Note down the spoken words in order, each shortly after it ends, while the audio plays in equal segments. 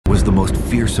was the most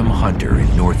fearsome hunter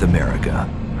in North America.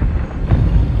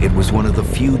 It was one of the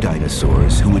few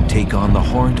dinosaurs who would take on the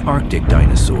horned Arctic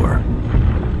dinosaur.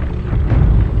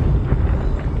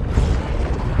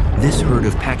 This herd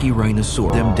of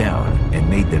Pachyrhinosaurs them down and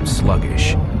made them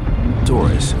sluggish.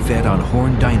 Saurus fed on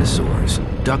horned dinosaurs,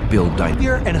 duck-billed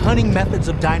dinosaurs, and hunting methods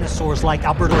of dinosaurs like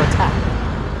Albertosaurine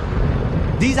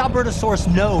attack. These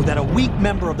Albertosaurus know that a weak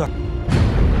member of the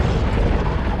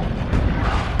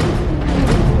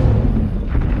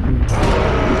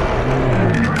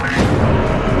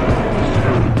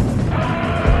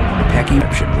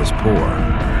Pachyception was poor.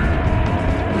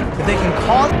 They can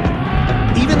cause,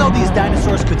 even though these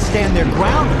dinosaurs could stand their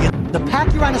ground, the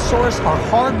Pachyrhinosaurus are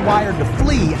hardwired to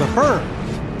flee the herd.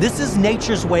 This is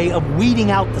nature's way of weeding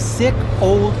out the sick,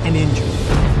 old, and injured.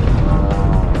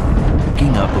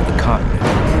 Picking up of the continent.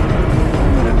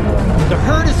 The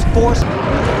herd is forced.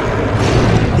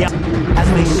 As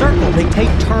they circle, they take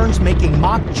turns making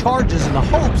mock charges in the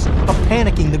hopes of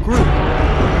panicking the group.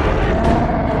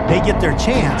 They get their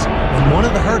chance when one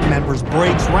of the herd members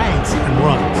breaks ranks and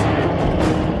runs.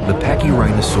 The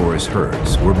Pachyrhinosaurus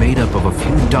herds were made up of a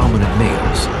few dominant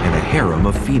males and a harem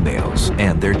of females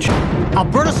and their children.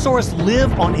 Albertosaurus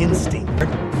live on instinct.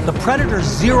 The predators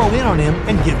zero in on him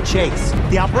and give chase.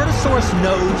 The Albertosaurus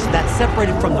knows that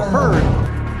separated from the herd,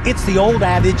 it's the old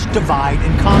adage, divide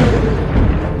and conquer.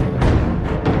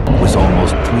 It was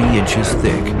almost 3 inches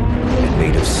thick and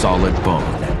made of solid bone.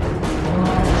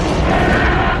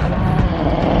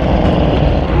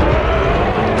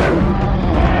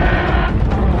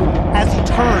 As he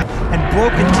turned and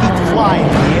broken teeth fly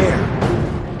into the air.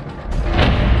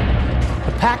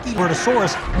 The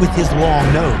Pachyrhinosaurus with his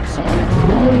long nose.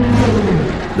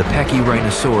 The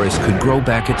Pachyrhinosaurus could grow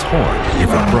back its horn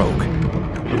if it broke.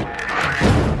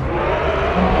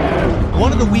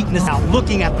 One of the weaknesses, now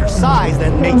looking at their size,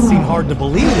 that may seem hard to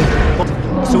believe.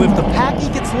 So if the Pachy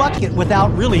gets lucky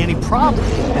without really any problem,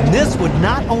 and this would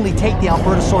not only take the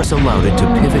Albertosaurus, Allowed it to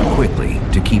pivot quickly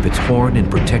to keep its horn and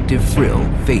protective frill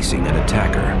facing an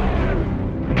attacker.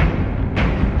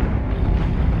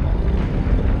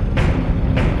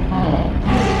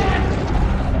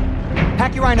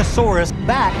 Pachyrhinosaurus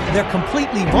back, they're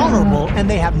completely vulnerable and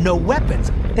they have no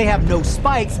weapons. They have no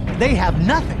spikes, they have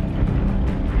nothing.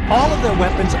 All of their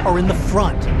weapons are in the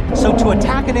front. So to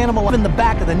attack an animal in the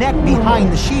back of the neck behind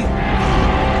the shield.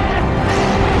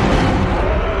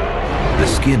 The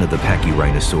skin of the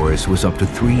Pachyrhinosaurus was up to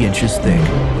 3 inches thick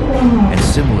and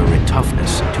similar in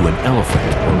toughness to an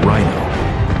elephant or rhino.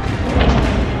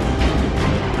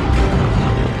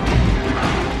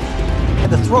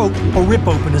 At the throat or rip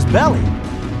open his belly.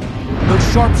 Those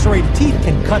sharp serrated teeth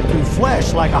can cut through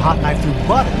flesh like a hot knife through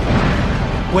butter.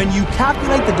 When you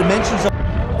calculate the dimensions of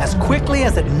as quickly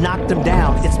as it knocked him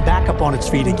down, it's back up on its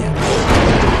feet again.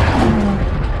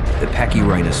 The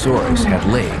Pachyrhinosaurus had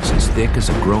legs as thick as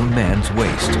a grown man's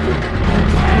waist.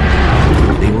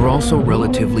 They were also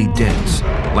relatively dense,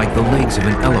 like the legs of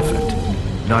an elephant,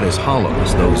 not as hollow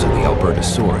as those of the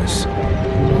Albertosaurus.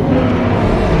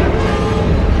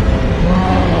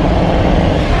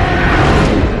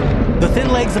 The thin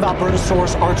legs of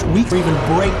Albertosaurus arch weak or even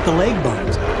break the leg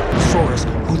bones. Saurus,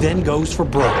 who then goes for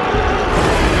broke.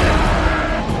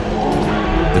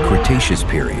 The Cretaceous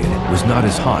period was not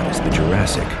as hot as the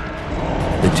Jurassic.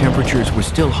 The temperatures were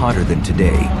still hotter than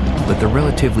today, but the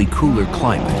relatively cooler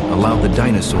climate allowed the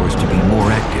dinosaurs to be more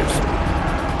active.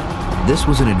 This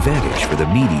was an advantage for the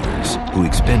meat eaters, who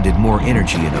expended more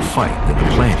energy in a fight than the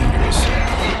plant eaters.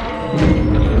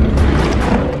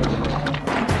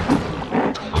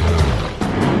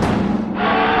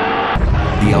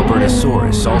 The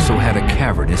Albertosaurus also had a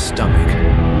cavernous stomach.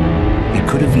 It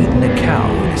could have eaten a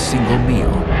cow in a single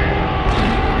meal.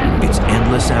 Its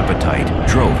endless appetite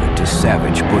drove it to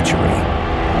savage butchery.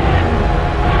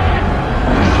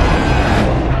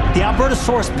 The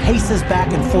Albertosaurus paces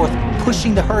back and forth,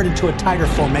 pushing the herd into a tighter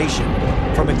formation.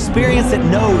 From experience, it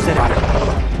knows that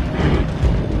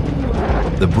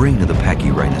the brain of the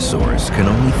Pachyrhinosaurus can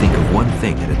only think of one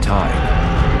thing at a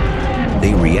time.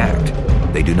 They react.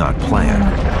 They do not plan.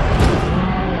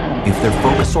 If they're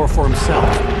focused for himself,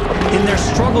 in their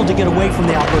struggle to get away from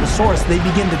the Albertosaurus, they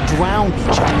begin to drown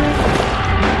each other.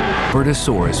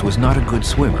 Albertosaurus was not a good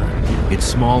swimmer. Its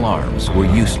small arms were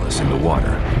useless in the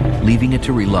water, leaving it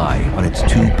to rely on its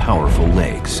 2 powerful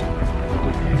legs.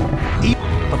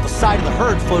 But the sight of the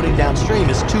herd floating downstream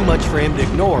is too much for him to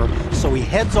ignore, so he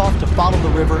heads off to follow the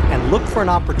river and look for an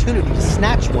opportunity to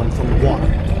snatch one from the water.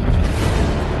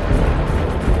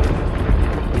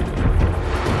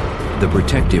 The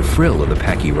protective frill of the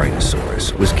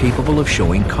Pachyrhinosaurus was capable of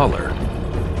showing color.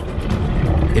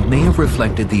 It may have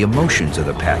reflected the emotions of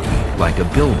the Paki, like a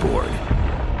billboard.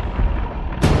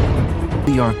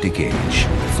 The Arctic age,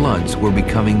 floods were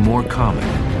becoming more common.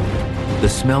 The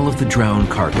smell of the drowned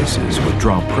carcasses would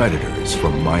draw predators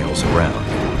from miles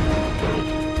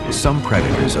around. Some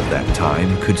predators of that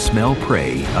time could smell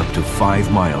prey up to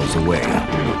 5 miles away.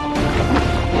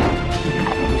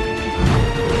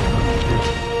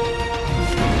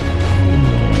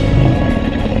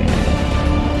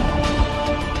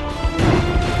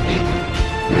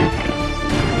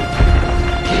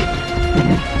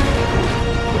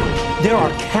 There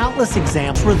are countless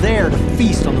examples were there to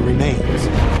feast on the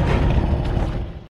remains.